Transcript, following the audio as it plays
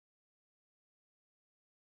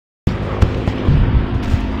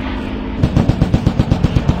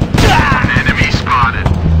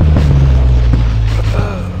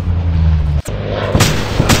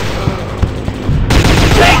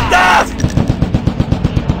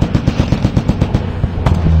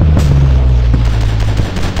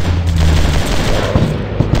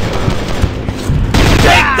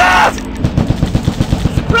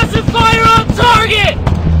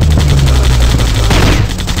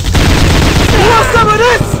some of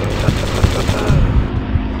this?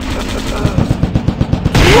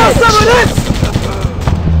 You want some of this?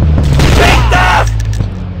 Take that!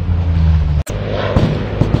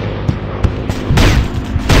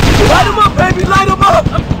 Light him up, baby, light him up!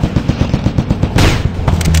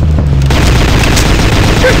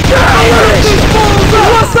 Get down! Light these fools up!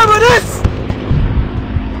 You want some of this?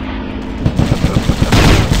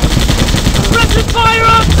 Pressing fire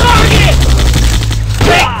on target!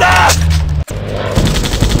 Take that!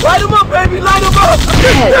 Light him up, baby, light him up!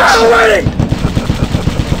 Get down already!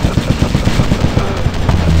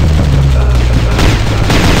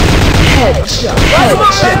 Headshot. Light him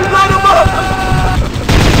up, baby, light him up!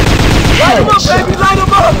 Light him up, baby, light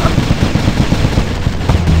him up!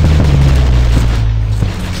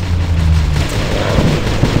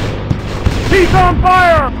 He's on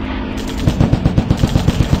fire!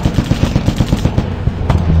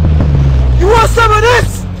 You want some of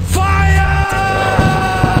this?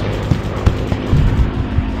 Fire!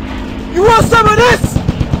 You want some of this?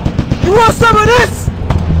 You want some of this?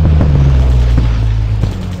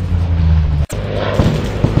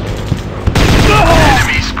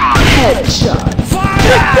 Headshot. Fire!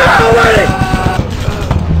 Get down already!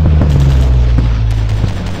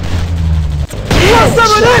 You want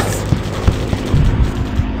some of this?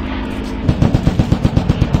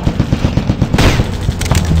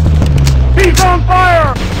 He's on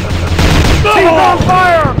fire! He's on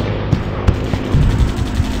fire!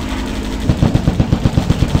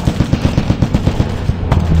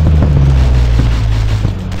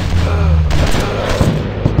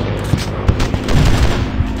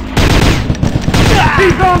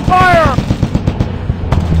 He's on fire!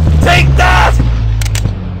 Take that!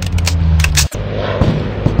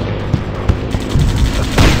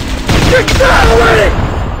 Get down!